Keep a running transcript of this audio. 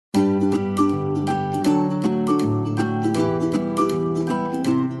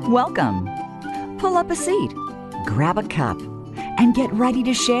Welcome. Pull up a seat, grab a cup, and get ready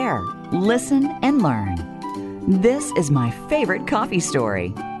to share, listen, and learn. This is my favorite coffee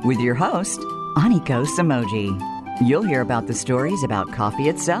story with your host, Aniko Samoji. You'll hear about the stories about coffee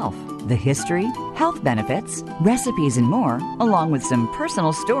itself, the history, health benefits, recipes, and more, along with some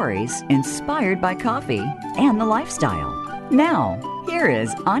personal stories inspired by coffee and the lifestyle. Now, here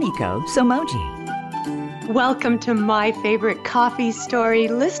is Aniko Samoji. Welcome to my favorite coffee story.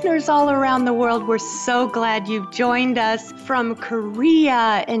 Listeners all around the world, we're so glad you've joined us from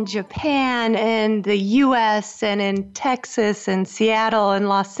Korea and Japan and the U.S. and in Texas and Seattle and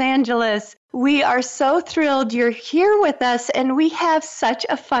Los Angeles. We are so thrilled you're here with us, and we have such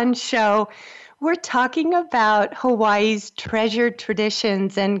a fun show. We're talking about Hawaii's treasured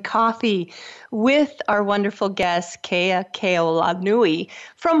traditions and coffee with our wonderful guest, Kea Keolanui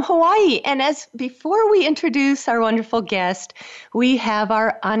from Hawaii. And before we introduce our wonderful guest, we have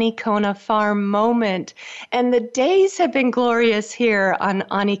our Anikona Farm moment. And the days have been glorious here on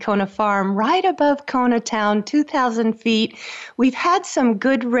Anikona Farm, right above Kona Town, 2,000 feet. We've had some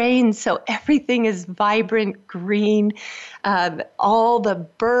good rain, so everything is vibrant green. All the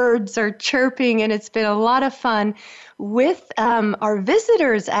birds are chirping, and it's been a lot of fun with our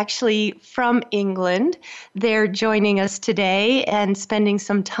visitors actually from England. They're joining us today and spending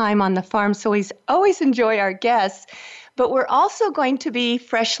some time on the farm, so we always enjoy our guests. But we're also going to be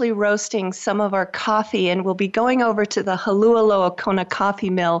freshly roasting some of our coffee, and we'll be going over to the Halualoa Kona Coffee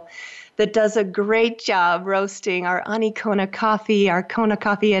Mill that does a great job roasting our Anikona coffee, our Kona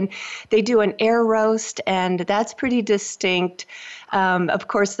coffee, and they do an air roast, and that's pretty distinct. Of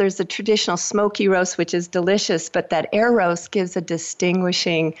course, there's the traditional smoky roast, which is delicious, but that air roast gives a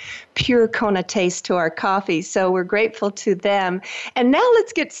distinguishing pure Kona taste to our coffee, so we're grateful to them. And now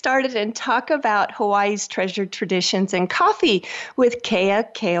let's get started and talk about Hawaii's treasured traditions and coffee with Kea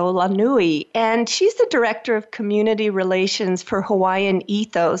Keolanui, and she's the Director of Community Relations for Hawaiian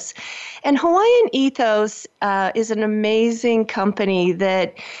Ethos. And Hawaiian Ethos is an amazing company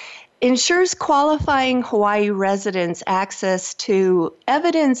that ensures qualifying Hawaii residents access to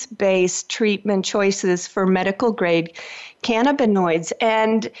evidence-based treatment choices for medical-grade cannabinoids.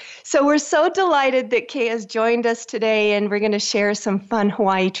 And so we're so delighted that Kea has joined us today, and we're going to share some fun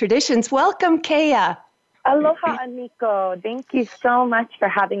Hawaii traditions. Welcome, Kea. Aloha, Aniko. Thank you so much for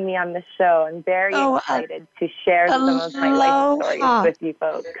having me on the show. I'm very excited to share some of my life stories with you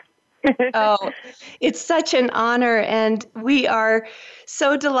folks. Oh, it's such an honor, and we are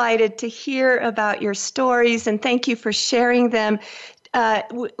so delighted to hear about your stories, and thank you for sharing them.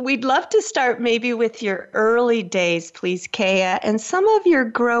 We'd love to start maybe with your early days, please, Kea, and some of your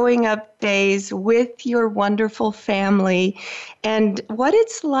growing up days with your wonderful family, and what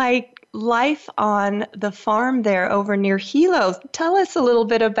it's like life on the farm there over near Hilo. Tell us a little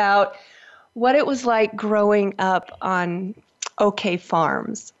bit about what it was like growing up on OK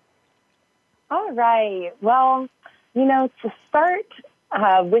Farms. All right. Well, to start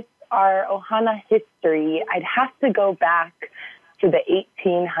with our Ohana history, I'd have to go back to the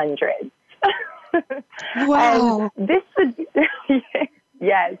 1800s. Wow. And this would,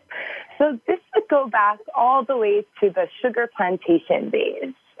 yes. So this would go back all the way to the sugar plantation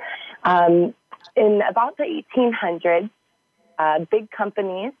days. In about the 1800s, big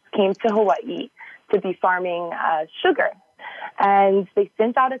companies came to Hawaii to be farming sugar. And they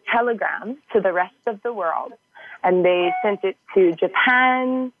sent out a telegram to the rest of the world. And they sent it to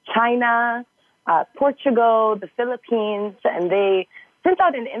Japan, China, Portugal, the Philippines, and they sent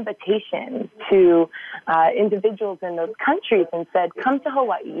out an invitation to individuals in those countries and said, come to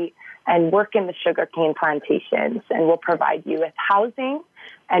Hawaii and work in the sugarcane plantations, and we'll provide you with housing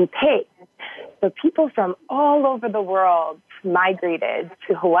and pay. So people from all over the world migrated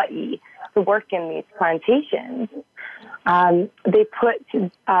to Hawaii to work in these plantations. They put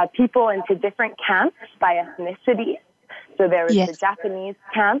people into different camps by ethnicity. So there was the Japanese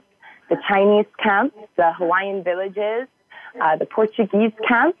camp, the Chinese camp, the Hawaiian villages, the Portuguese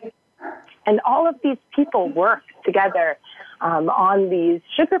camp. And all of these people worked together on these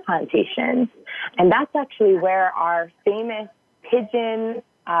sugar plantations. And that's actually where our famous pidgin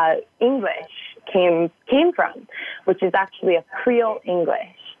English came from, which is actually a Creole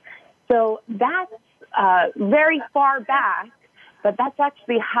English. So that's very far back, but that's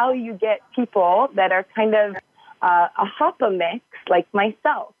actually how you get people that are kind of a hapa mix like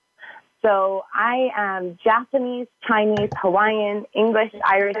myself. So I am Japanese, Chinese, Hawaiian, English,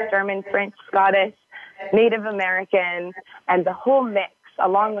 Irish, German, French, Scottish, Native American, and the whole mix,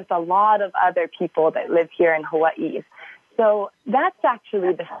 along with a lot of other people that live here in Hawaii. So that's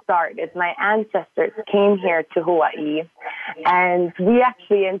actually the start, is my ancestors came here to Hawaii, and we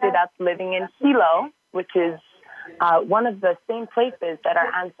actually ended up living in Hilo, which is one of the same places that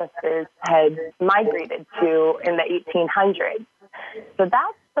our ancestors had migrated to in the 1800s. So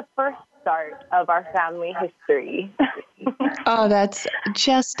that's the first start of our family history. Oh, that's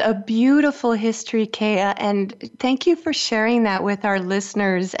just a beautiful history, Kea. And thank you for sharing that with our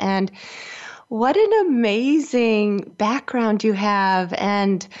listeners. And what an amazing background you have,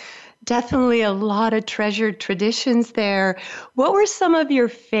 and definitely a lot of treasured traditions there. What were some of your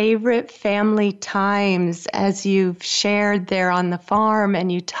favorite family times as you've shared there on the farm,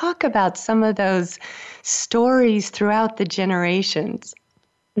 and you talk about some of those stories throughout the generations?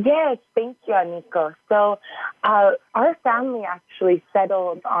 Yes, thank you, Aniko. So our family actually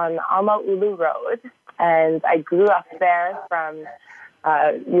settled on Amaulu Road, and I grew up there from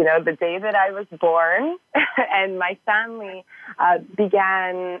the day that I was born. And my family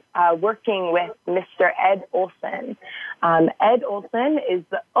began working with Mr. Ed Olson. Ed Olson is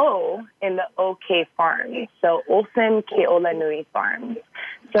the O in the OK Farm, so Olson Keolanui Farms.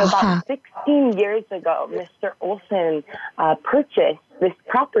 So about 16 years ago, Mr. Olson purchased this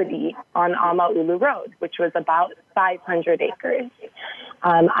property on Amaulu Road, which was about 500 acres.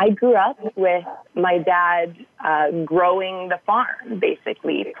 I grew up with my dad growing the farm,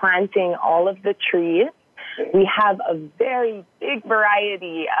 basically planting all of the trees. We have a very big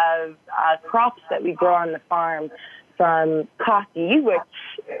variety of crops that we grow on the farm, from coffee, which,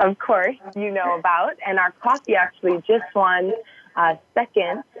 of course, you know about. And our coffee actually just won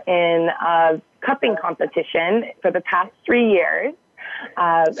second in a cupping competition for the past 3 years.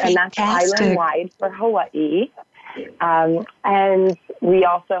 And that's island-wide for Hawaii. And we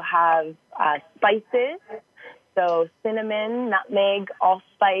also have spices, so cinnamon, nutmeg,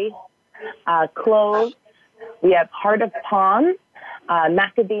 allspice, cloves. We have heart of palm,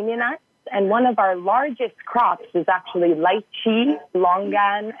 macadamia nuts, and one of our largest crops is actually lychee,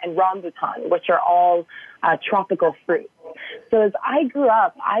 longan, and rambutan, which are all tropical fruits. So as I grew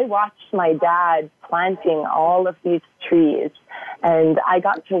up, I watched my dad planting all of these trees, and I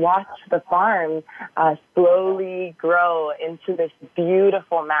got to watch the farm slowly grow into this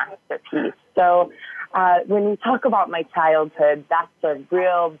beautiful masterpiece. So when we talk about my childhood, that's a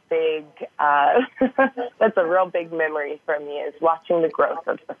real big that's a real big memory for me, is watching the growth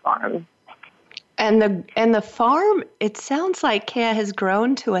of the farm. And the farm, it sounds like Kea has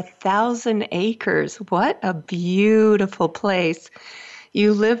grown to 1,000 acres. What a beautiful place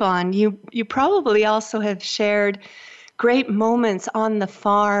you live on. You probably also have shared great moments on the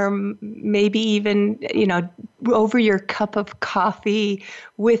farm, maybe even, over your cup of coffee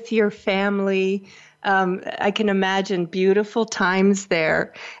with your family. I can imagine beautiful times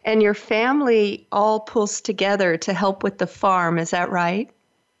there. And your family all pulls together to help with the farm. Is that right?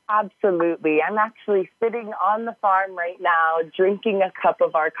 Absolutely. I'm actually sitting on the farm right now, drinking a cup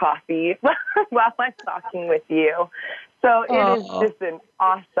of our coffee while I'm talking with you. So it is just an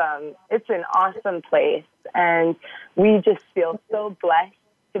awesome place. And we just feel so blessed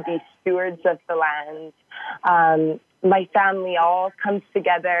to be stewards of the land. My family all comes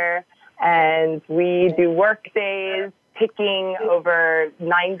together, and we do work days, picking over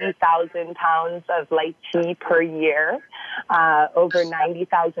 90,000 pounds of lychee per year, over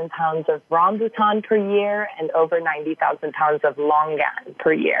 90,000 pounds of rambutan per year, and over 90,000 pounds of longan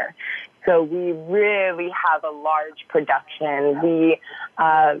per year. So we really have a large production.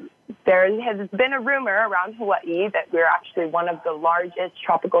 There has been a rumor around Hawaii that we're actually one of the largest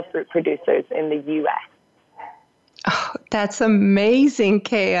tropical fruit producers in the U.S. Oh, that's amazing,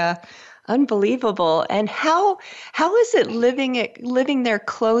 Kea. Unbelievable. And how is it living there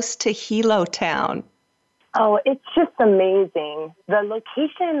close to Hilo town? Oh, it's just amazing. The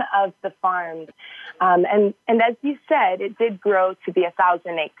location of the farm, and as you said, it did grow to be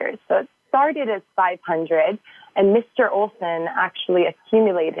 1,000 acres. So it started as 500, and Mr. Olson actually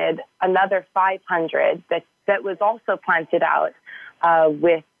accumulated another 500 that was also planted out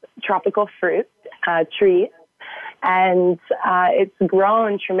with tropical fruit trees. And it's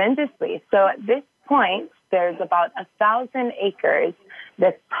grown tremendously. So at this point, there's about 1,000 acres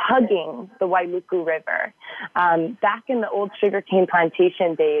that's hugging the Wailuku River. Back in the old sugarcane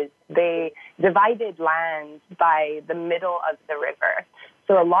plantation days, they divided land by the middle of the river.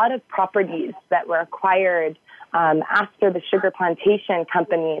 So a lot of properties that were acquired after the sugar plantation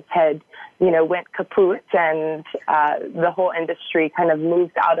companies had, went kaput and the whole industry kind of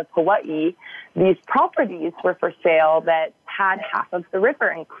moved out of Hawaii, these properties were for sale that had half of the river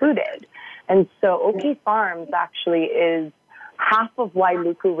included. And so OK Farms actually is half of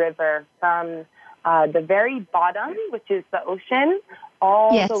Wailuku River from the very bottom, which is the ocean,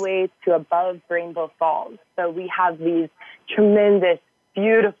 all the way to above Rainbow Falls. So we have these tremendous,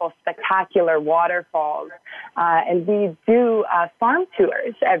 beautiful, spectacular waterfalls. And we do farm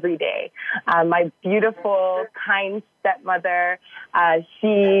tours every day. My beautiful, kind stepmother,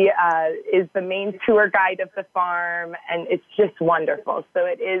 she is the main tour guide of the farm, and it's just wonderful. So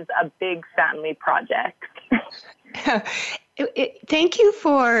it is a big family project. Thank you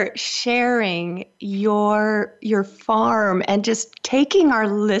for sharing your farm and just taking our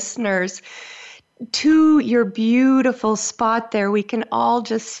listeners to your beautiful spot there. We can all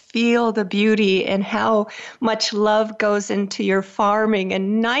just feel the beauty and how much love goes into your farming,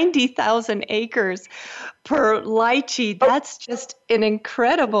 and 90,000 acres per lychee. That's just an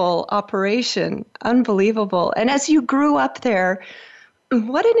incredible operation. Unbelievable. And as you grew up there,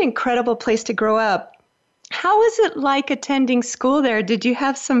 what an incredible place to grow up. How was it like attending school there? Did you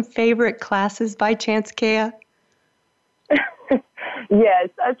have some favorite classes by chance, Kea? Yes,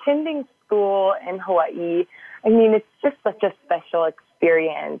 attending school in Hawaii, I mean, it's just such a special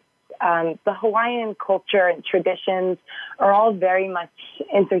experience. The Hawaiian culture and traditions are all very much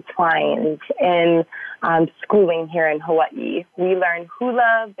intertwined in schooling here in Hawaii. We learn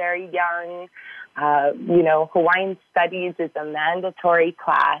hula very young. Hawaiian studies is a mandatory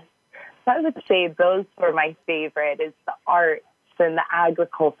class. So I would say those were my favorite, is the arts and the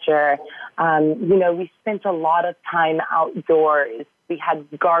agriculture. We spent a lot of time outdoors. We had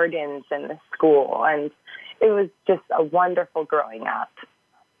gardens in the school, and it was just a wonderful growing up.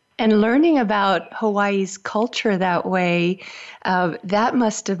 And learning about Hawaii's culture that way, that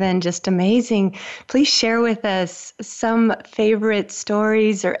must have been just amazing. Please share with us some favorite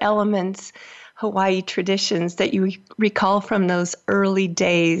stories or elements, Hawaii traditions that you recall from those early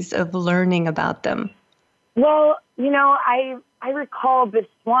days of learning about them. Well, I recall this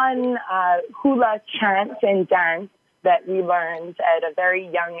one hula chant and dance that we learned at a very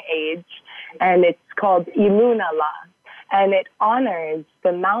young age, and it's called Ilunala, and it honors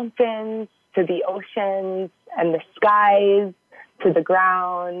the mountains to the oceans and the skies to the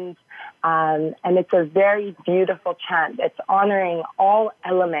ground, and it's a very beautiful chant. It's honoring all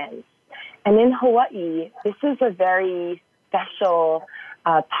elements. And in Hawaii, this is a very special,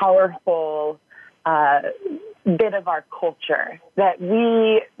 powerful bit of our culture, that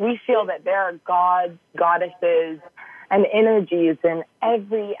we feel that there are gods, goddesses, and energies in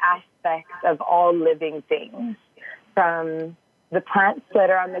every aspect of all living things, from the plants that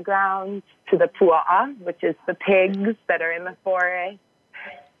are on the ground to the pua'a, which is the pigs that are in the forest.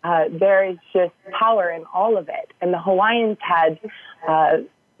 There is just power in all of it. And the Hawaiians had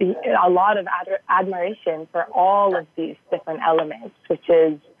a lot of admiration for all of these different elements, which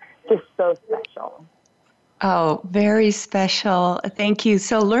is just so special. Oh, very special. Thank you.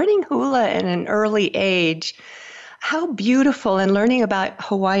 So learning hula at an early age, how beautiful, and learning about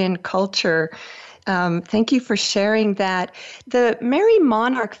Hawaiian culture. Thank you for sharing that. The Merrie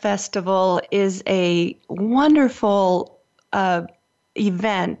Monarch Festival is a wonderful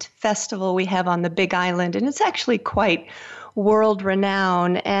festival we have on the Big Island, and it's actually quite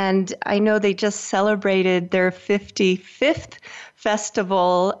world-renowned. And I know they just celebrated their 55th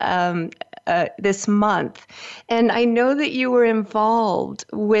festival this month. And I know that you were involved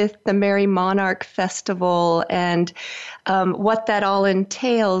with the Merrie Monarch Festival and what that all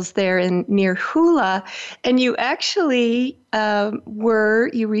entails there near Hula. And you actually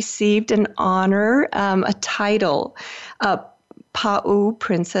you received an honor, a title, Pa'u,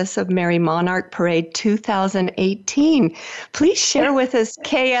 Princess of Merrie Monarch Parade 2018. Please share with us,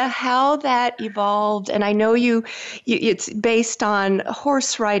 Kea, how that evolved. And I know it's based on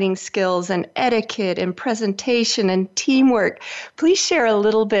horse riding skills and etiquette and presentation and teamwork. Please share a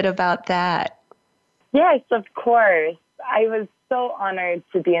little bit about that. Yes, of course. I was so honored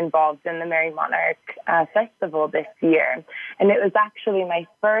to be involved in the Merrie Monarch Festival this year. And it was actually my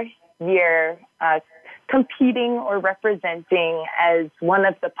first year competing or representing as one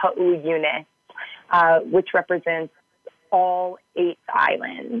of the Pa'u units, which represents all 8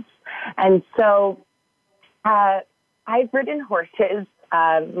 islands. And so I've ridden horses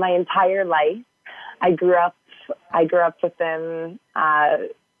my entire life. I grew up with them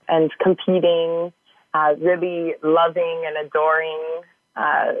and competing, really loving and adoring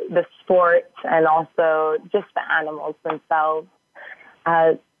the sport and also just the animals themselves.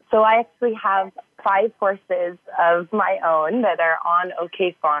 So I actually have 5 horses of my own that are on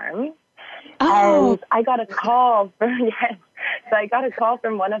OK Farm. Oh. And I got a call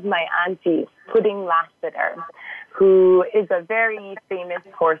from one of my aunties, Pudding Lassiter, who is a very famous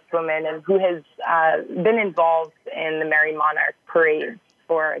horsewoman and who has been involved in the Merrie Monarch parades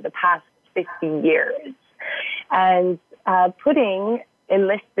for the past 50 years. And pudding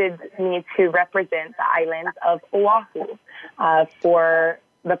enlisted me to represent the island of Oahu for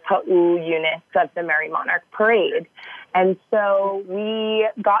the Pa'u units of the Merrie Monarch Parade. And so we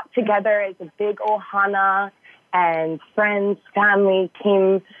got together as a big ohana, and friends, family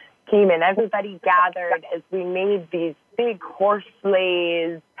came and everybody gathered as we made these big horse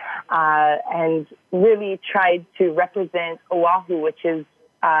sleighs and really tried to represent Oahu, which is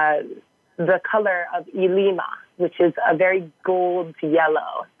the color of Ilima, which is a very gold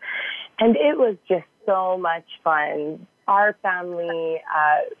yellow. And it was just so much fun. Our family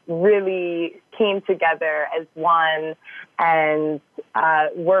really came together as one and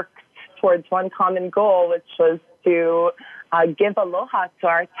worked towards one common goal, which was to give aloha to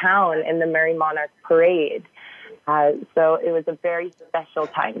our town in the Merrie Monarch Parade. So it was a very special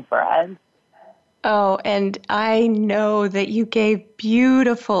time for us. Oh, and I know that you gave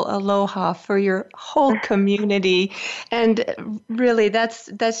beautiful aloha for your whole community. And really,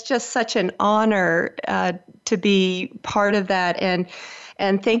 that's just such an honor to be part of that.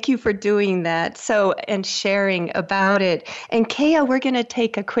 And thank you for doing that. So, and sharing about it. And Kea, we're going to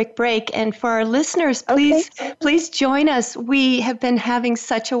take a quick break. And for our listeners, please join us. We have been having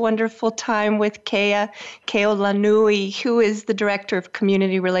such a wonderful time with Kea Keolanui, who is the Director of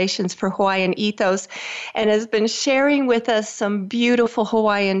Community Relations for Hawaiian Ethos, and has been sharing with us some beautiful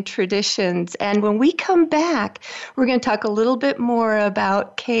Hawaiian traditions. And when we come back, we're going to talk a little bit more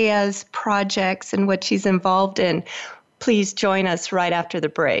about Kea's projects and what she's involved in. Please join us right after the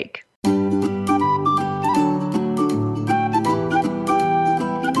break. The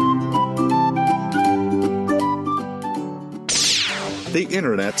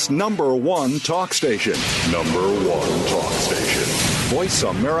Internet's #1 talk station. #1 talk station.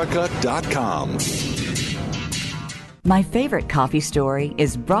 VoiceAmerica.com. My favorite coffee story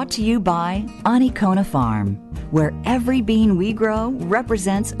is brought to you by Anikona Farm, where every bean we grow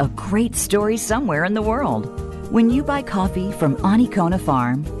represents a great story somewhere in the world. When you buy coffee from Anikona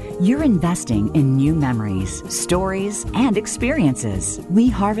Farm, you're investing in new memories, stories, and experiences. We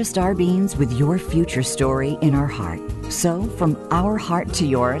harvest our beans with your future story in our heart. So, from our heart to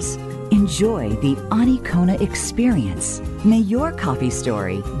yours, enjoy the Anikona experience. May your coffee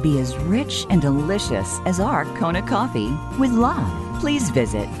story be as rich and delicious as our Kona coffee with love. Please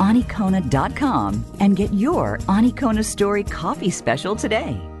visit Anikona.com and get your Anikona Story coffee special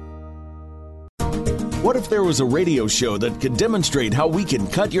today. What if there was a radio show that could demonstrate how we can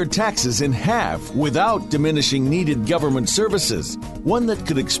cut your taxes in half without diminishing needed government services? One that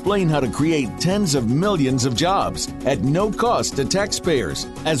could explain how to create tens of millions of jobs at no cost to taxpayers,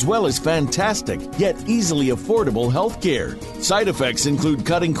 as well as fantastic yet easily affordable health care. Side effects include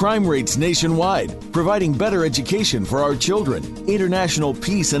cutting crime rates nationwide, providing better education for our children, international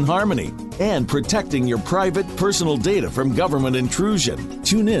peace and harmony, and protecting your private personal data from government intrusion.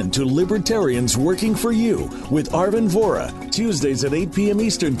 Tune in to Libertarians Working for You with Arvin Vora, Tuesdays at 8 p.m.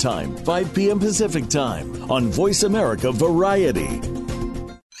 Eastern Time, 5 p.m. Pacific Time on Voice America Variety.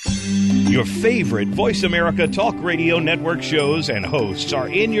 Your favorite Voice America Talk Radio Network shows and hosts are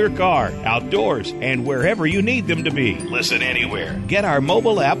in your car, outdoors, and wherever you need them to be. Listen anywhere. Get our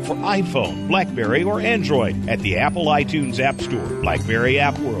mobile app for iPhone, BlackBerry, or Android at the Apple iTunes App Store, BlackBerry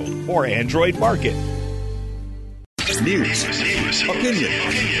App World, or Android Market. News, opinion,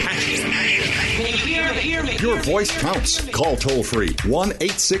 your voice counts. Call toll-free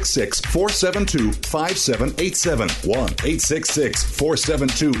 1-866-472-5787.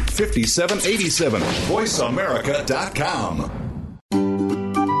 1-866-472-5787. VoiceAmerica.com.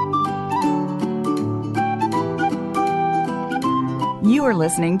 You are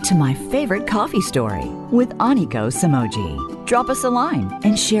listening to My Favorite Coffee Story with Aniko Samoji. Drop us a line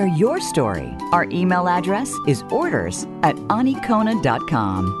and share your story. Our email address is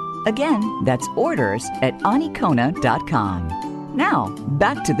orders@anikona.com. Again, that's orders@anikona.com. Now,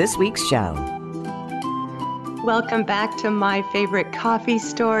 back to this week's show. Welcome back to My Favorite Coffee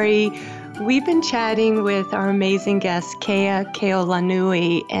Story. We've been chatting with our amazing guest, Kea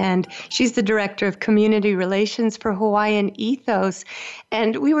Keolanui, and she's the Director of Community Relations for Hawaiian Ethos.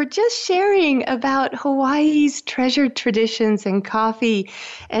 And we were just sharing about Hawaii's treasured traditions in coffee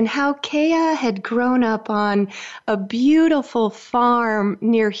and how Kea had grown up on a beautiful farm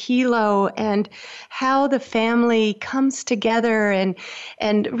near Hilo and how the family comes together and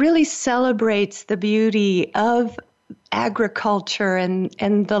really celebrates the beauty of agriculture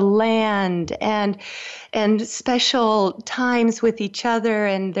and the land and special times with each other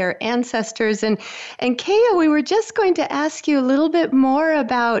and their ancestors. And Kea, we were just going to ask you a little bit more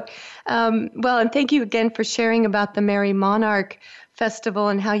about, and thank you again for sharing about the Merrie Monarch festival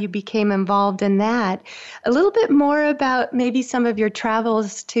and how you became involved in that. A little bit more about maybe some of your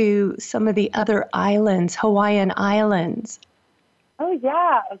travels to some of the other islands, Hawaiian islands. Oh,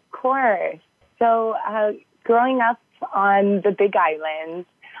 yeah, of course. So growing up on the Big Island,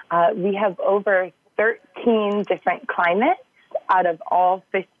 we have over 13 different climates out of all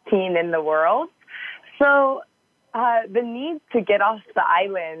 15 in the world. So the need to get off the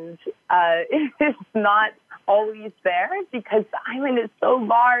island is not always there because the island is so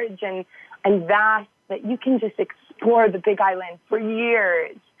large and vast that you can just explore the Big Island for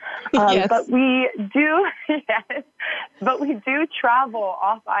years. Yes. But we do, yes, but we do travel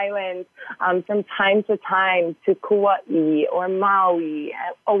off island from time to time to Kauai or Maui,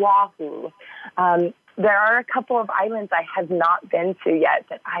 Oahu. There are a couple of islands I have not been to yet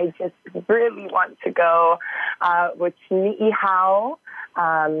that I just really want to go, which Ni'ihau,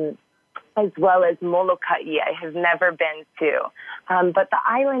 as well as Molokai, I have never been to. But the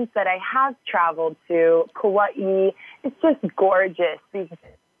islands that I have traveled to, Kauai, it's just gorgeous. These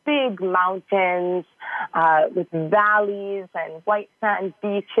big mountains with valleys and white sand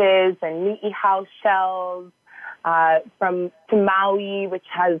beaches and Ni'ihau shells. To Maui, which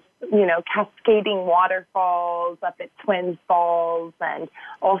has, cascading waterfalls up at Twin Falls and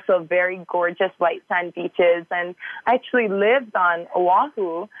also very gorgeous white sand beaches. And I actually lived on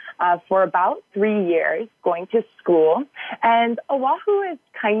Oahu for about 3 years going to school. And Oahu is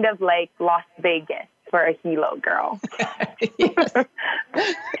kind of like Las Vegas for a Hilo girl.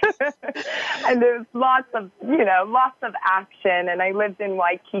 And there's lots of action. And I lived in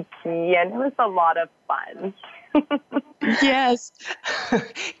Waikiki and it was a lot of fun. Yes.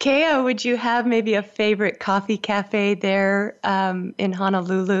 Kea, would you have maybe a favorite coffee cafe there in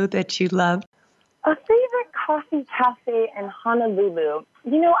Honolulu that you loved? A favorite coffee cafe in Honolulu?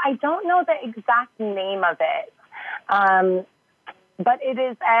 I don't know the exact name of it, but it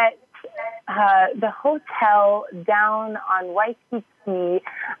is at the hotel down on Waikiki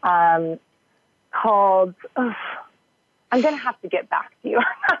called... I'm going to have to get back to you.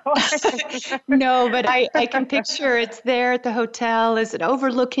 No, but I can picture it's there at the hotel. Is it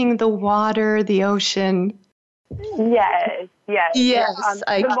overlooking the water, the ocean? Yes. Yes.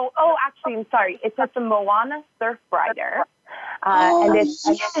 Actually, I'm sorry. It's at the Moana Surf Rider. And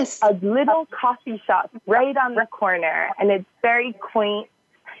it's a little coffee shop right on the corner. And it's very quaint.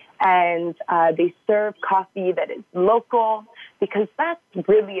 And they serve coffee that is local because that's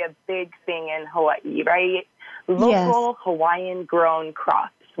really a big thing in Hawaii, right? Local Hawaiian grown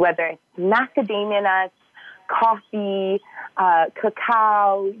crops, whether it's macadamia nuts, coffee,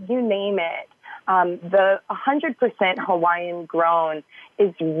 cacao, you name it. The 100% Hawaiian grown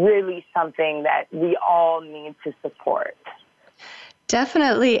is really something that we all need to support.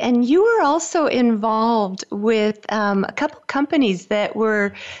 Definitely. And you were also involved with a couple companies that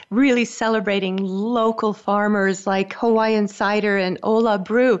were really celebrating local farmers like Hawaiian Cider and Ola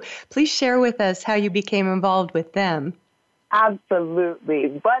Brew. Please share with us how you became involved with them.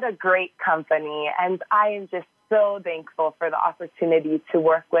 Absolutely. What a great company. And I am just so thankful for the opportunity to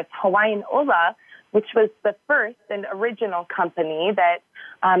work with Hawaiian Ola, which was the first and original company that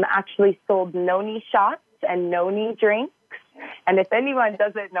actually sold noni shots and noni drinks. And if anyone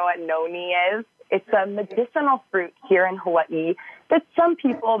doesn't know what noni is, it's a medicinal fruit here in Hawaii that some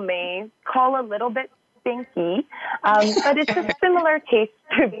people may call a little bit stinky, but it's a similar taste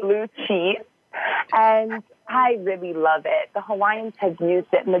to blue cheese. And I really love it. The Hawaiians have used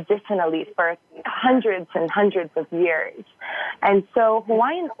it medicinally for hundreds and hundreds of years. And so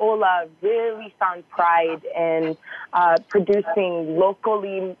Hawaiian Ola really found pride in producing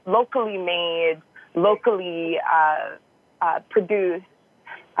locally made, locally produced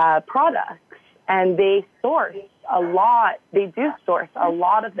products. And they source do source a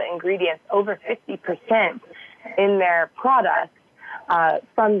lot of the ingredients, over 50% in their products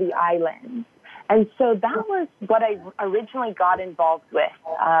from the islands. And so that was what I originally got involved with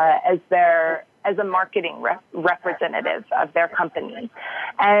as a marketing representative of their company.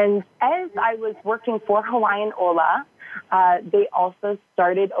 And as I was working for Hawaiian Ola, they also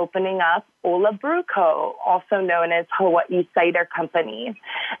started opening up Ola Brew Co., also known as Hawaii Cider Company.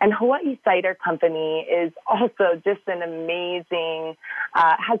 And Hawaii Cider Company is also just an amazing,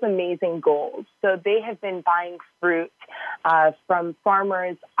 has amazing goals. So they have been buying fruit from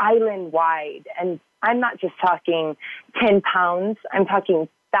farmers island-wide. And I'm not just talking 10 pounds, I'm talking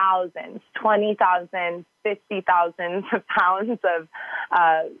thousands, 20,000, 50,000 pounds of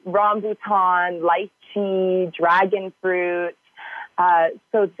rambutan, lychee, dragon fruit,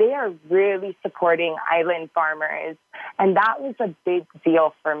 So they are really supporting island farmers, and that was a big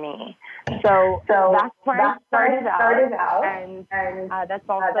deal for me. So that's where I started out, and that's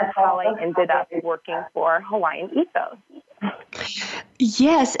also how I ended up working for Hawaiian Ethos.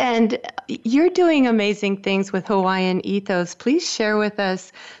 Yes, and you're doing amazing things with Hawaiian Ethos. Please share with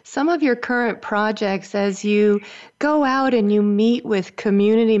us some of your current projects as you go out and you meet with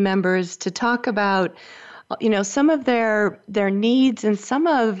community members to talk about, some of their needs and some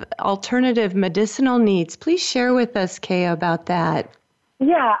of alternative medicinal needs. Please share with us, Kea, about that.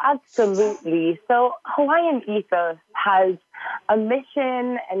 Yeah, absolutely. So Hawaiian Ethos has a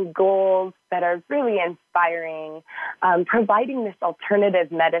mission and goals that are really inspiring, providing this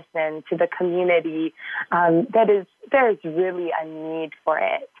alternative medicine to the community there's really a need for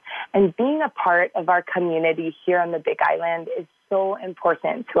it. And being a part of our community here on the Big Island is so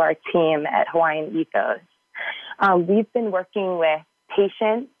important to our team at Hawaiian Ethos. We've been working with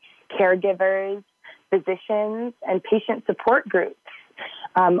patients, caregivers, physicians, and patient support groups.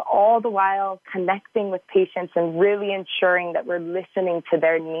 All the while connecting with patients and really ensuring that we're listening to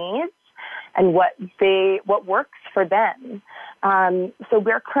their needs and what works for them. So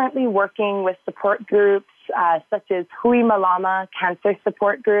we're currently working with support groups such as Hui Malama Cancer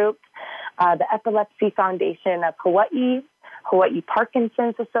Support Group, the Epilepsy Foundation of Hawaii, Hawaii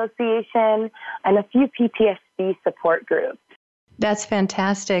Parkinson's Association, and a few PTSD support groups. That's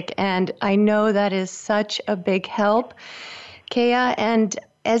fantastic, and I know that is such a big help, Kea. And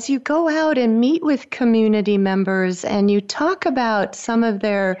as you go out and meet with community members and you talk about some of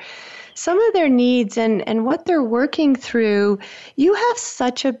their needs and what they're working through, you have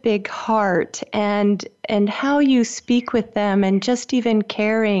such a big heart, and how you speak with them and just even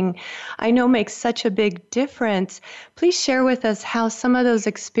caring, I know, makes such a big difference. Please share with us how some of those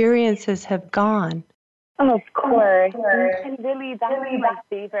experiences have gone. Oh, of course. And really, that's my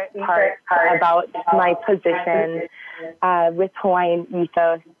favorite part about my position with Hawaiian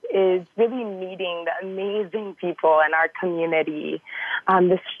Ethos is really meeting the amazing people in our community.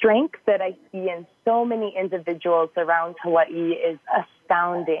 The strength that I see in so many individuals around Hawaii is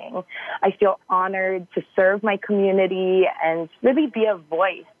astounding. I feel honored to serve my community and really be a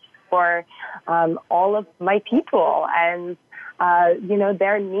voice for all of my people and,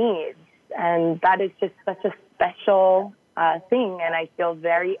 their needs. And that is just such a special thing, and I feel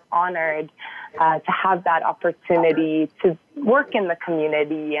very honored to have that opportunity to work in the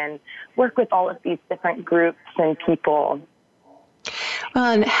community and work with all of these different groups and people.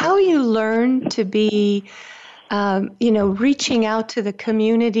 Well, and how you learn to be, reaching out to the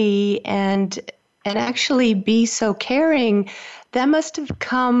community and actually be so caring, that must have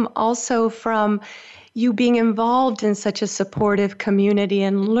come also from you being involved in such a supportive community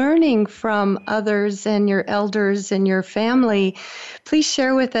and learning from others and your elders and your family. Please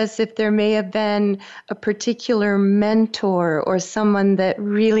share with us if there may have been a particular mentor or someone that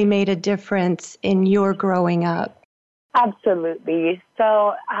really made a difference in your growing up. Absolutely.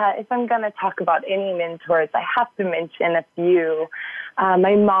 So if I'm going to talk about any mentors, I have to mention a few.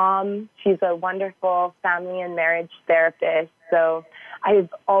 My mom, she's a wonderful family and marriage therapist. So I've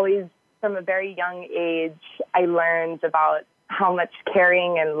always, from a very young age, I learned about how much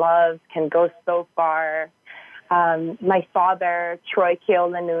caring and love can go so far. My father, Kea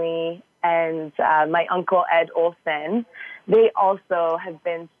Keolanui, and my uncle, Ed Olson, they also have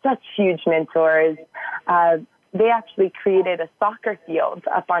been such huge mentors. They actually created a soccer field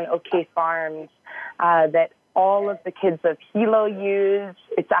up on OK Farms that all of the kids of Hilo use.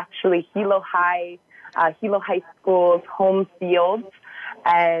 It's actually Hilo High School's home field.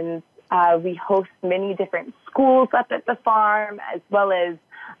 And we host many different schools up at the farm, as well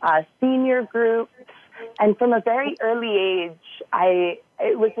as senior groups. And from a very early age,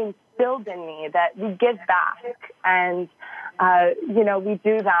 it was instilled in me that we give back. And, we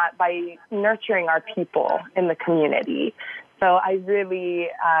do that by nurturing our people in the community. So I really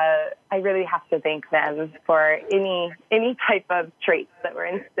have to thank them for any type of traits that were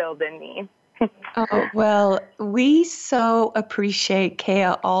instilled in me. Oh, well, we so appreciate, Kea,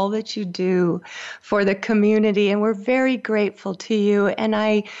 all that you do for the community, and we're very grateful to you. And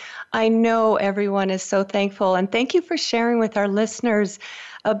I know everyone is so thankful. And thank you for sharing with our listeners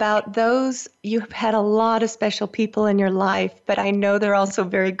about those. You've had a lot of special people in your life, but I know they're also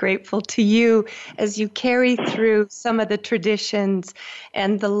very grateful to you as you carry through some of the traditions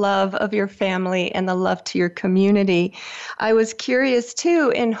and the love of your family and the love to your community. I was curious,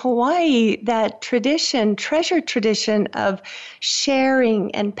 too, in Hawaii, that tradition, treasured tradition of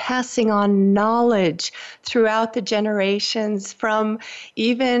sharing and passing on knowledge throughout the generations, from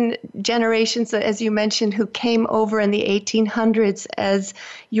even generations, as you mentioned, who came over in the 1800s as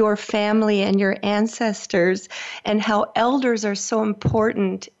your family and your ancestors, and how elders are so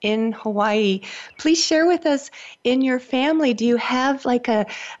important in Hawaii. Please share with us, in your family, do you have like a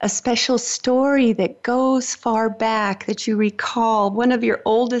special story that goes far back that you recall? One of your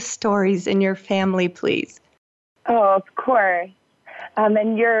oldest stories in your family, please. Oh, of course. And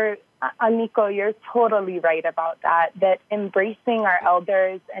Aniko, you're totally right about that embracing our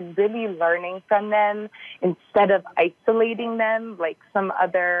elders and really learning from them instead of isolating them like some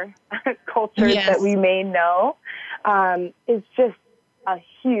other cultures that we may know is just a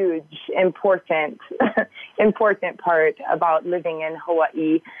huge, important part about living in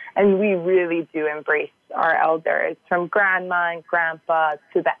Hawaii. And we really do embrace our elders, from grandma and grandpa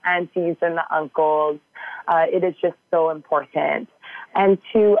to the aunties and the uncles. It is just so important. And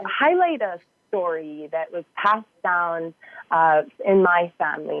to highlight a story that was passed down in my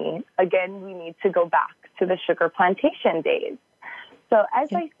family, again, we need to go back to the sugar plantation days. So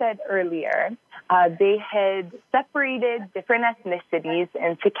as I said earlier, they had separated different ethnicities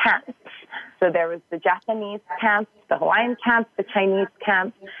into camps. So there was the Japanese camps, the Hawaiian camps, the Chinese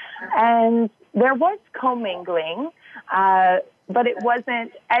camps, and there was commingling, but it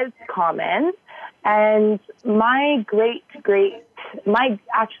wasn't as common. And my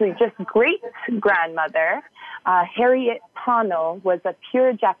great-grandmother, Harriet Tano, was a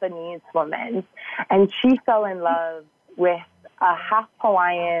pure Japanese woman, and she fell in love with a half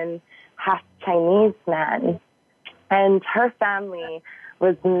Hawaiian, half Chinese man. And her family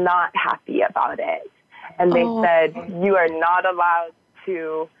was not happy about it. And they said, you are not allowed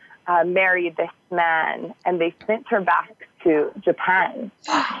to marry this man. And they sent her back to Japan.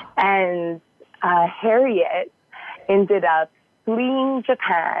 And Harriet ended up fleeing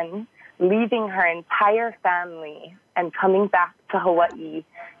Japan, leaving her entire family and coming back to Hawaii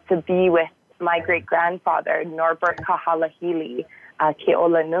to be with my great-grandfather, Norbert Kahalahili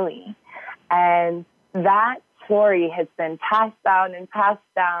Keolanui. And that story has been passed down,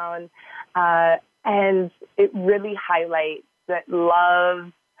 and it really highlights that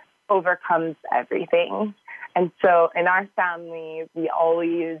love overcomes everything. And so in our family, we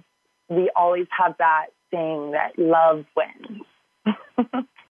always have that saying that love wins.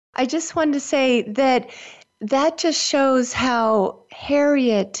 I just wanted to say that just shows how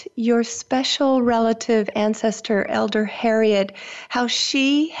Harriet, your special relative ancestor, Elder Harriet, how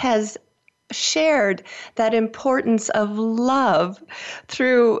she has shared that importance of love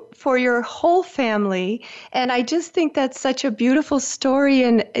for your whole family. And I just think that's such a beautiful story,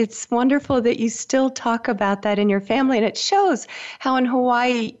 and it's wonderful that you still talk about that in your family. And it shows how in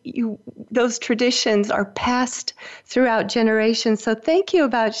Hawaii those traditions are passed throughout generations. So thank you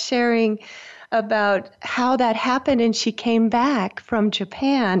about sharing about how that happened and she came back from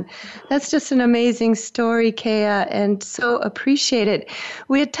Japan. That's just an amazing story, Kea, and so appreciate it.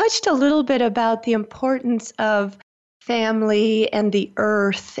 We had touched a little bit about the importance of family and the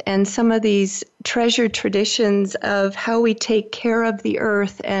earth and some of these treasured traditions of how we take care of the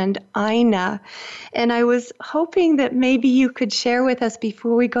earth and Aina. And I was hoping that maybe you could share with us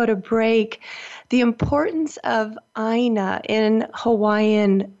before we go to break the importance of Aina in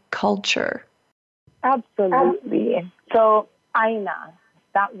Hawaiian culture. Absolutely. So Aina,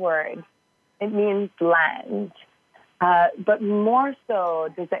 that word, it means land. But more so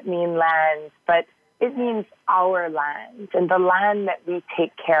does it mean land, but it means our land and the land that we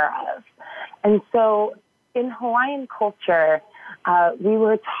take care of. And so in Hawaiian culture, we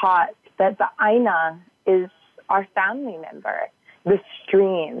were taught that the Aina is our family member, the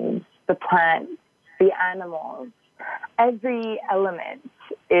streams, the plants, the animals. Every element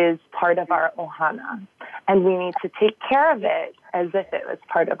is part of our ohana, and we need to take care of it as if it was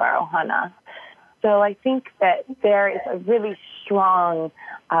part of our ohana. So I think that there is a really strong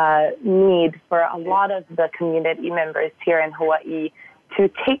need for a lot of the community members here in Hawaii to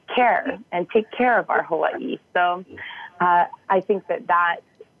take care of our Hawaii. So I think that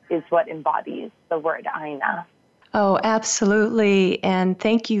is what embodies the word Aina. Oh, absolutely. And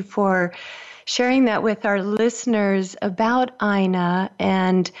thank you for sharing that with our listeners about Aina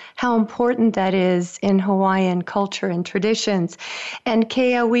and how important that is in Hawaiian culture and traditions. And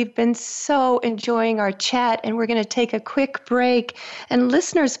Kea, we've been so enjoying our chat, and we're going to take a quick break. And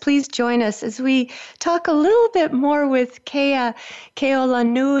listeners, please join us as we talk a little bit more with Kea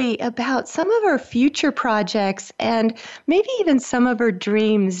Keolanui about some of her future projects and maybe even some of her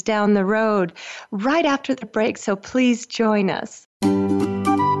dreams down the road right after the break. So please join us.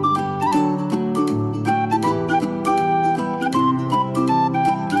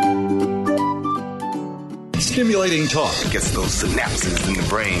 Stimulating talk. It gets those synapses in the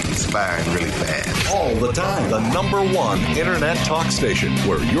brain firing really fast. All the time. The #1 Internet talk station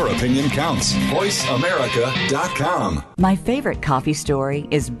where your opinion counts. VoiceAmerica.com. My favorite coffee story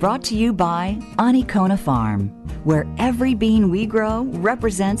is brought to you by Anikona Farm, where every bean we grow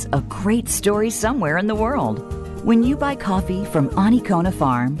represents a great story somewhere in the world. When you buy coffee from Anikona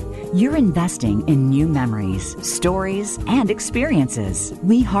Farm, you're investing in new memories, stories, and experiences.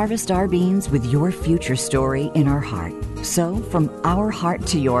 We harvest our beans with your future story in our heart. So, from our heart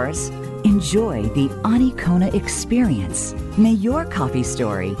to yours, enjoy the Anikona experience. May your coffee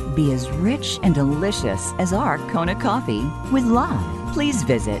story be as rich and delicious as our Kona coffee. With love, please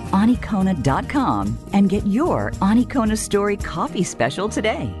visit Anikona.com and get your Anikona Story coffee special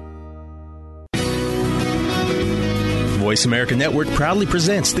today. Voice America Network proudly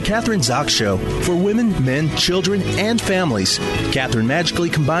presents The Catherine Zox Show for women, men, children, and families. Catherine magically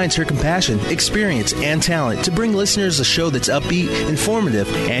combines her compassion, experience, and talent to bring listeners a show that's upbeat, informative,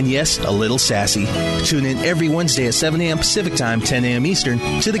 and yes, a little sassy. Tune in every Wednesday at 7 a.m. Pacific Time, 10 a.m. Eastern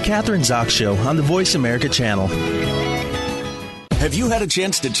to The Catherine Zox Show on the Voice America channel. Have you had a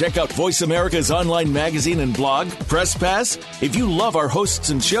chance to check out Voice America's online magazine and blog, Press Pass? If you love our hosts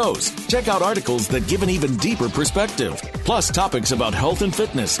and shows, check out articles that give an even deeper perspective. Plus topics about health and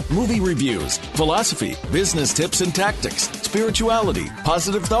fitness, movie reviews, philosophy, business tips and tactics, spirituality,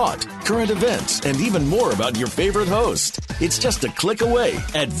 positive thought, current events, and even more about your favorite host. It's just a click away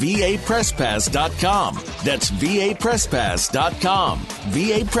at vapresspass.com. That's vapresspass.com.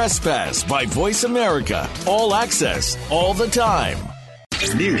 VA Press Pass by Voice America. All access, all the time.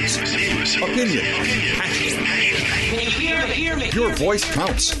 News, opinion, your voice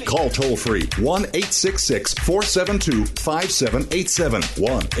counts. Call toll free 1-866-472-5787.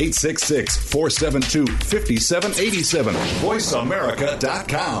 1-866-472-5787.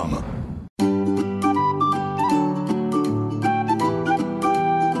 VoiceAmerica.com.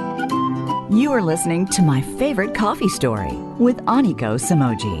 You are listening to My Favorite Coffee Story with Aniko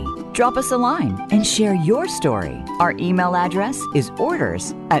Samoji. Drop us a line and share your story. Our email address is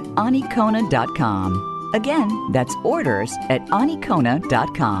orders@anikona.com. Again, that's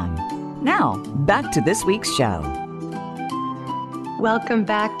orders@anikona.com. Now, back to this week's show. Welcome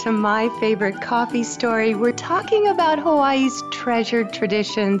back to My Favorite Coffee Story. We're talking about Hawaii's treasured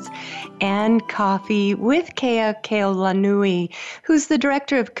traditions and coffee with Kea Keolanui, who's the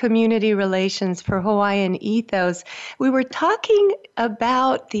Director of Community Relations for Hawaiian Ethos. We were talking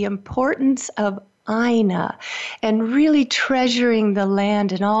about the importance of Aina and really treasuring the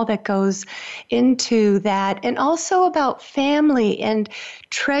land and all that goes into that, and also about family and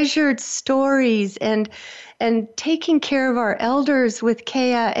treasured stories and taking care of our elders with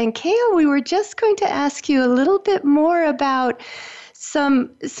Kea. And Kea, we were just going to ask you a little bit more about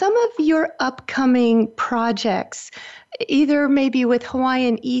some of your upcoming projects, either maybe with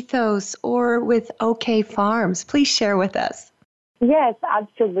Hawaiian Ethos or with OK Farms. Please share with us. Yes,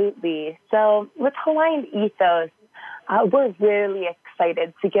 absolutely. So with Hawaiian Ethos, we're really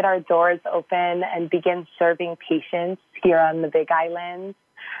excited to get our doors open and begin serving patients here on the Big Island.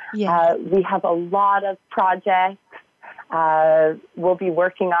 Yes. We have a lot of projects we'll be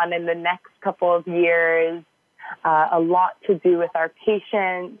working on in the next couple of years, a lot to do with our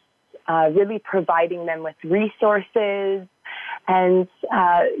patients, really providing them with resources. And,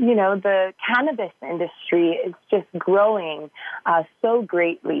 the cannabis industry is just growing so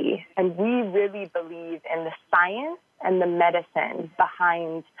greatly. And we really believe in the science and the medicine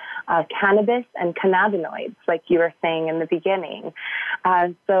behind cannabis and cannabinoids, like you were saying in the beginning.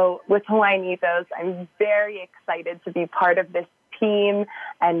 So with Hawaiian Ethos, I'm very excited to be part of this team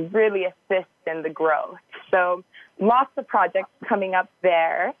and really assist in the growth. So lots of projects coming up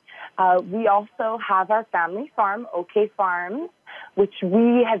there. We also have our family farm, OK Farms, which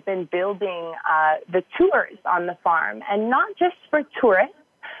we have been building the tours on the farm, and not just for tourists,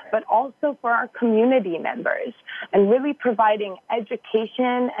 but also for our community members, and really providing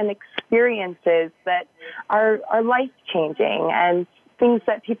education and experiences that are life-changing and things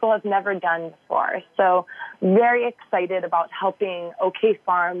that people have never done before. So very excited about helping OK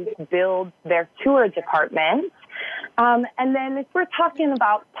Farms build their tour department. And then if we're talking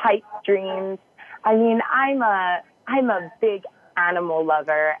about pipe dreams, I mean, I'm a big animal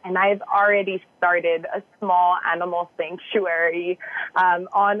lover, and I've already started a small animal sanctuary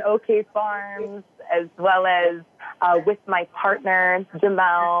on OK Farms, as well as with my partner,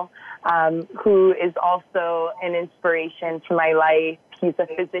 Jamel, who is also an inspiration to my life. He's a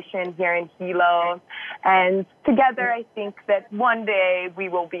physician here in Hilo. And together, I think that one day we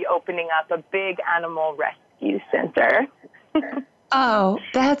will be opening up a big animal rescue center. Oh,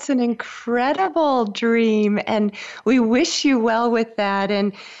 that's an incredible dream, and we wish you well with that.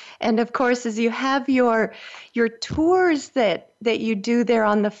 And of course, as you have your tours that you do there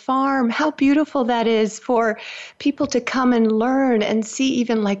on the farm, how beautiful that is for people to come and learn and see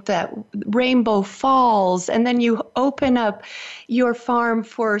even like that rainbow falls. And then you open up your farm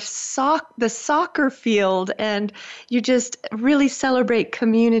for the soccer field, and you just really celebrate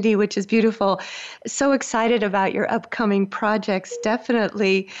community, which is beautiful. So excited about your upcoming projects,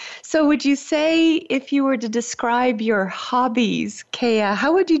 definitely. So would you say, if you were to describe your hobbies, Kea,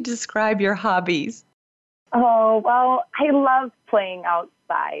 how would you describe your hobbies? Oh, well, I love playing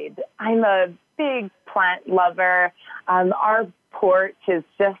outside. I'm a big plant lover. Our porch is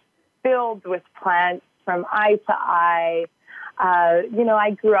just filled with plants from eye to eye.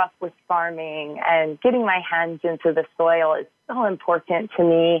 I grew up with farming, and getting my hands into the soil is so important to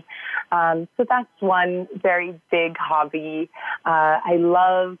me. So that's one very big hobby. I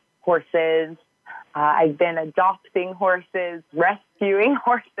love horses. I've been adopting horses, rescuing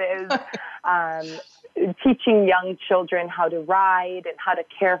horses, teaching young children how to ride and how to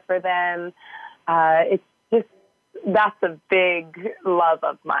care for them. That's a big love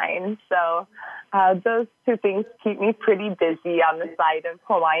of mine. So those two things keep me pretty busy on the side of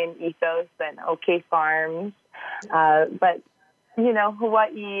Hawaiian Ethos and OK Farms. But,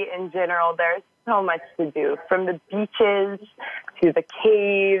 Hawaii in general, there's so much to do, from the beaches to the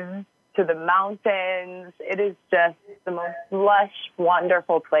caves to the mountains. It is just the most lush,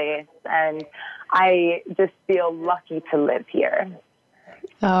 wonderful place, and I just feel lucky to live here.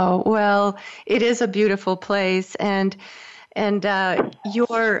 Oh, well, it is a beautiful place, and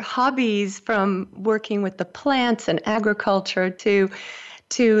your hobbies, from working with the plants and agriculture to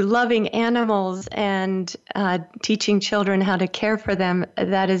loving animals and teaching children how to care for them,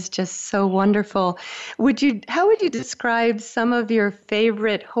 that is just so wonderful. How would you describe some of your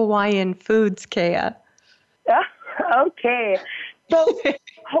favorite Hawaiian foods, Kea? Okay. So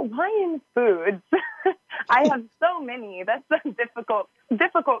Hawaiian foods, I have so many. That's a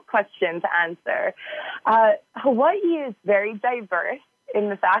difficult question to answer. Hawaii is very diverse in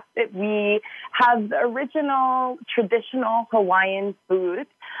the fact that we have the original traditional Hawaiian food,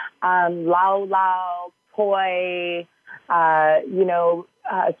 lau, poi,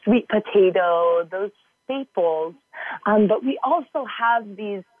 sweet potato, those staples. But we also have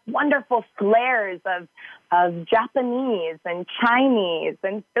these wonderful flares of Japanese and Chinese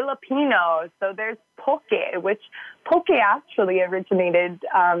and Filipino. So there's poke, which poke actually originated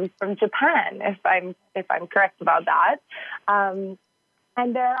from Japan, if I'm correct about that.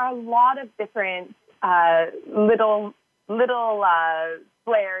 And there are a lot of different little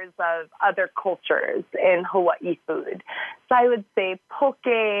flares of other cultures in Hawaii food. So I would say poke,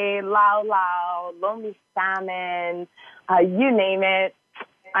 lau, lomi salmon, you name it.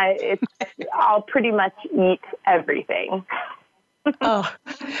 I'll pretty much eat everything. Oh,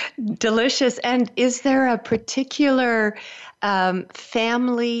 delicious. And is there a particular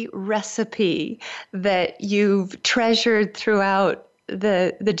family recipe that you've treasured throughout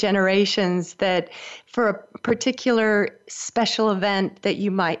the generations, that for a particular special event that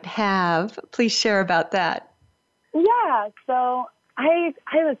you might have? Please share about that. Yeah, so I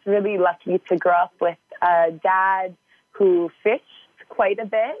was really lucky to grow up with a dad who fished quite a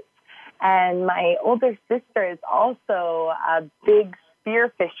bit, and my older sister is also a big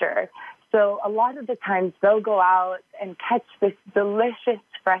spear fisher. So a lot of the times they'll go out and catch this delicious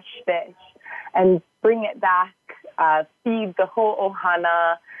fresh fish and bring it back, feed the whole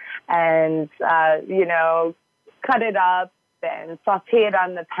ohana, and, cut it up and saute it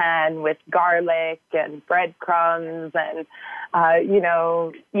on the pan with garlic and breadcrumbs and,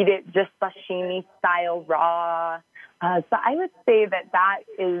 eat it just sashimi style raw. So I would say that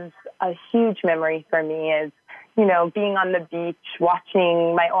is a huge memory for me, is, being on the beach,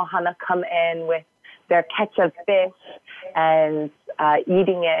 watching my ohana come in with their catch of fish and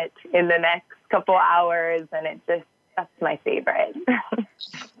eating it in the next couple hours. And that's my favorite.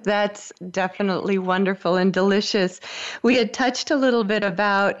 That's definitely wonderful and delicious. We had touched a little bit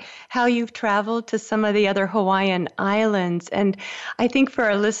about how you've traveled to some of the other Hawaiian islands, and I think for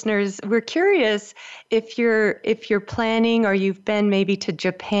our listeners, we're curious if you're planning, or you've been maybe to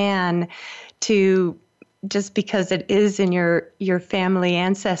Japan, to just because it is in your family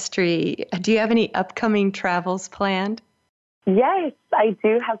ancestry. Do you have any upcoming travels planned? Yes, I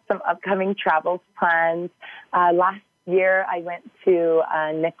do have some upcoming travels planned. Last year, I went to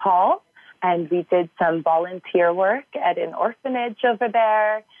Nepal, and we did some volunteer work at an orphanage over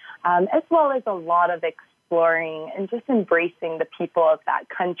there, as well as a lot of exploring and just embracing the people of that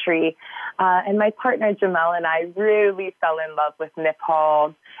country. And my partner Jamel and I really fell in love with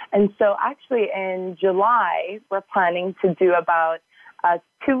Nepal. And so actually in July, we're planning to do about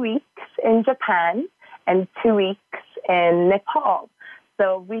 2 weeks in Japan and 2 weeks in Nepal.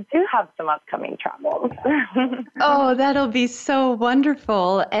 So we do have some upcoming travels. Oh, that'll be so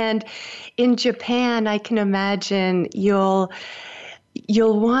wonderful. And in Japan, I can imagine you'll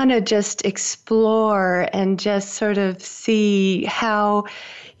want to just explore and just sort of see how,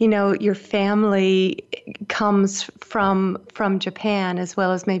 your family comes from Japan as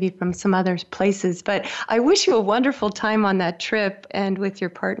well as maybe from some other places. But I wish you a wonderful time on that trip and with your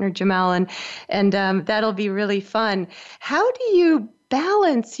partner Jamal, and that'll be really fun. How do you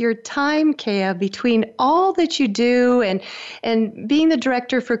balance your time, Kea, between all that you do and being the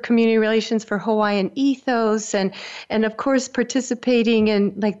director for community relations for Hawaiian Ethos and of course participating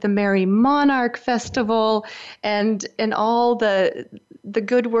in like the Merrie Monarch Festival and all the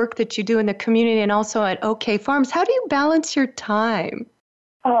good work that you do in the community and also at OK Farms? How do you balance your time?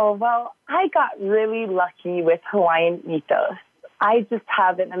 Oh, well, I got really lucky with Hawaiian Ethos. I just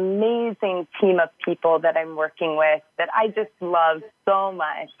have an amazing team of people that I'm working with that I just love so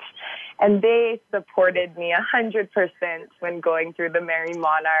much. And they supported me 100% when going through the Merrie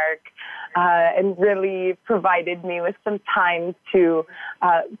Monarch and really provided me with some time to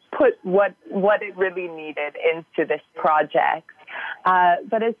put what it really needed into this project.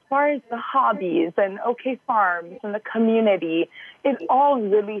 But as far as the hobbies and OK Farms and the community, it all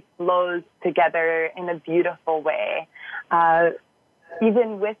really flows together in a beautiful way.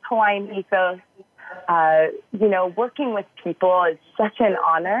 Even with Hawaiian Ethos, working with people is such an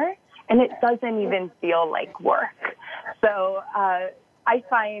honor, and it doesn't even feel like work. So I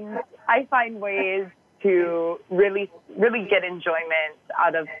find ways to really, really get enjoyment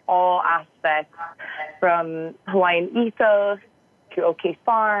out of all aspects, from Hawaiian Ethos to OK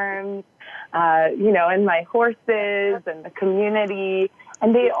Farms, and my horses and the community,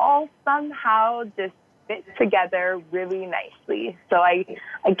 and they all somehow just fit together really nicely. So I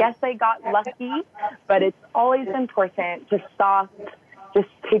guess I got lucky, but it's always important to stop, just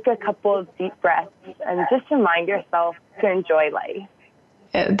take a couple of deep breaths, and just remind yourself to enjoy life.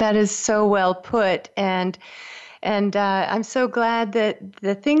 That is so well put, and I'm so glad that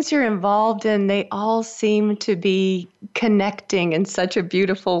the things you're involved in, they all seem to be connecting in such a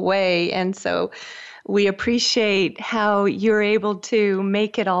beautiful way, and so we appreciate how you're able to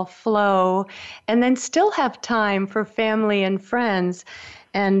make it all flow and then still have time for family and friends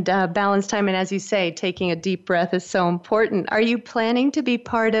and balance time. And as you say, taking a deep breath is so important. Are you planning to be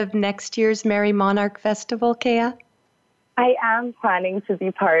part of next year's Merrie Monarch Festival, Kea? I am planning to be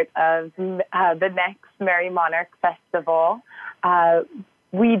part of the next Merrie Monarch Festival.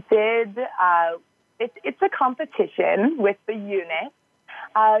 We did, it's a competition with the unit.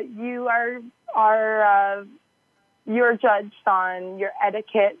 You're judged on your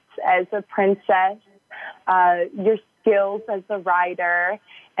etiquette as a princess, your skills as a rider,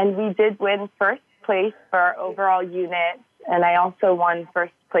 and we did win first place for our overall unit, and I also won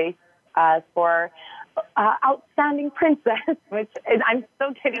first place for outstanding princess, which I'm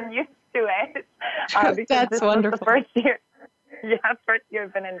still getting used to it. Because That's this wonderful. Was the first year. Yeah, first year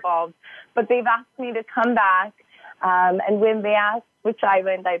I've been involved, but they've asked me to come back. And when they asked which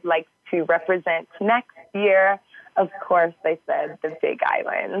island I'd like to represent next year, of course, I said the Big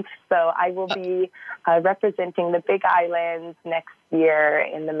Island. So I will be representing the Big Island next year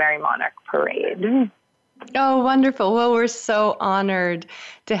in the Merrie Monarch Parade. Oh, wonderful. Well, we're so honored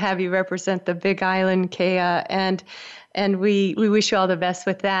to have you represent the Big Island, Kea, and we wish you all the best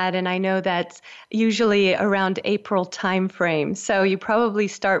with that. And I know that's usually around April timeframe. So you probably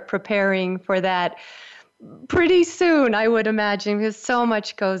start preparing for that pretty soon, I would imagine, because so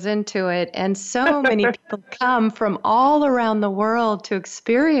much goes into it. And so many people come from all around the world to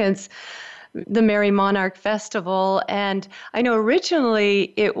experience the Merrie Monarch Festival. And I know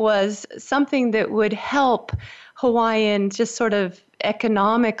originally it was something that would help Hawaiian just sort of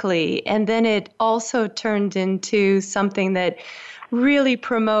economically. And then it also turned into something that really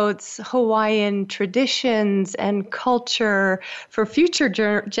promotes Hawaiian traditions and culture for future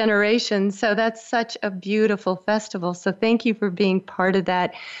generations. So that's such a beautiful festival. So thank you for being part of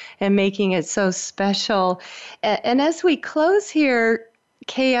that and making it so special. And as we close here,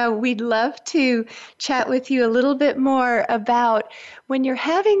 Kea, we'd love to chat with you a little bit more about when you're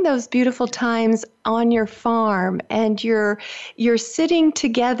having those beautiful times on your farm and you're sitting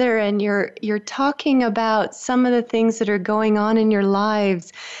together and you're talking about some of the things that are going on in your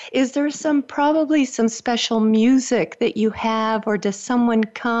lives. Is there probably some special music that you have, or does someone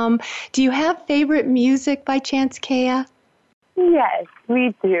come? Do you have favorite music by chance, Kea? Yes,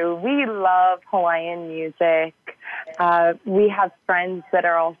 we do. We love Hawaiian music. We have friends that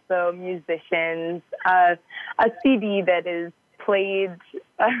are also musicians. A CD that is played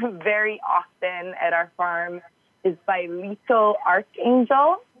very often at our farm is by Lito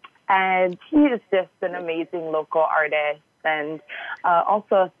Archangel, and he is just an amazing local artist and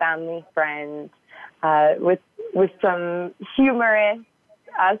also a family friend with some humorous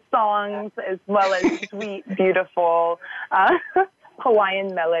songs as well as sweet, beautiful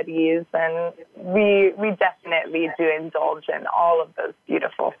Hawaiian melodies, and we definitely do indulge in all of those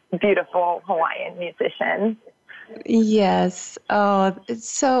beautiful, beautiful Hawaiian musicians. Yes. Oh, it's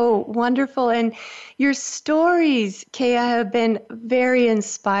so wonderful. And your stories, Kea, have been very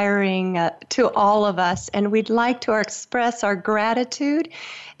inspiring to all of us. And we'd like to express our gratitude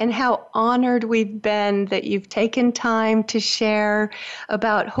and how honored we've been that you've taken time to share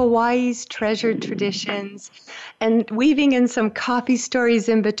about Hawaii's treasured traditions and weaving in some coffee stories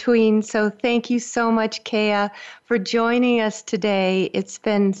in between. So thank you so much, Kea, for joining us today. It's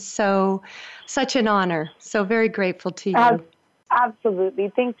been such an honor. So very grateful to you.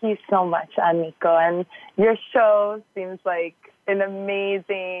 Absolutely. Thank you so much, Aniko. And your show seems like an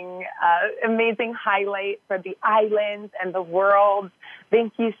amazing highlight for the islands and the world.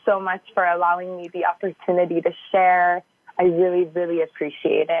 Thank you so much for allowing me the opportunity to share. I really, really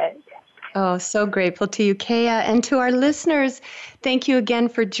appreciate it. Oh, so grateful to you, Kea. And to our listeners, thank you again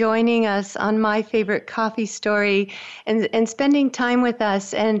for joining us on My Favorite Coffee Story and spending time with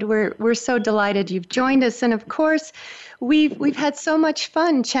us. And we're so delighted you've joined us. And of course, we've had so much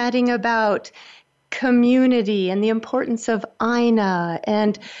fun chatting about community and the importance of Aina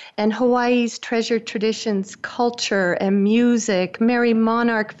and Hawaii's treasured traditions, culture and music, Merrie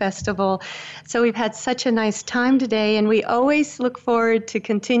Monarch Festival. So we've had such a nice time today, and we always look forward to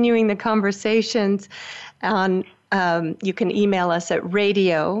continuing the conversations. You can email us at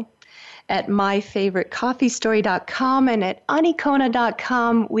radio@myfavoritecoffeestory.com, and at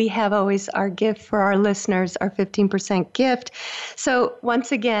anikona.com, we have always our gift for our listeners, our 15% gift. So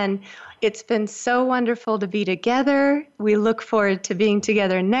once again, it's been so wonderful to be together. We look forward to being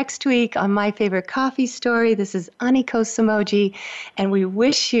together next week on My Favorite Coffee Story. This is Aniko Samoji, and we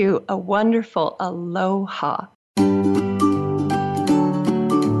wish you a wonderful aloha.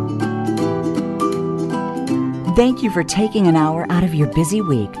 Thank you for taking an hour out of your busy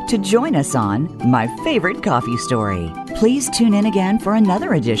week to join us on My Favorite Coffee Story. Please tune in again for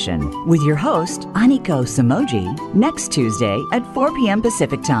another edition with your host, Aniko Samoji, next Tuesday at 4 p.m.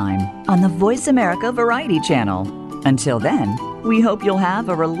 Pacific Time on the Voice America Variety Channel. Until then, we hope you'll have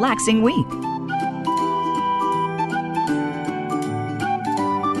a relaxing week.